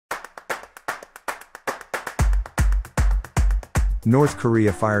North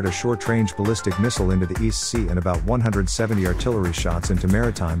Korea fired a short-range ballistic missile into the East Sea and about 170 artillery shots into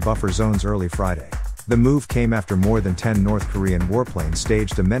maritime buffer zones early Friday. The move came after more than 10 North Korean warplanes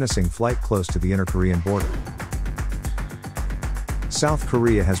staged a menacing flight close to the inter-Korean border. South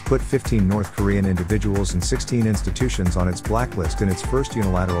Korea has put 15 North Korean individuals and 16 institutions on its blacklist in its first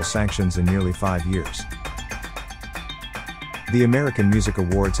unilateral sanctions in nearly 5 years. The American Music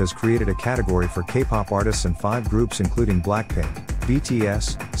Awards has created a category for K-pop artists and 5 groups including Blackpink,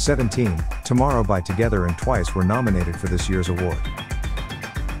 BTS, 17, Tomorrow by Together and Twice were nominated for this year's award.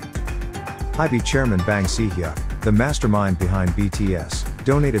 HYBE chairman Bang Si-hyuk, the mastermind behind BTS,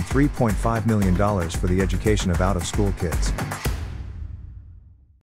 donated $3.5 million for the education of out-of-school kids.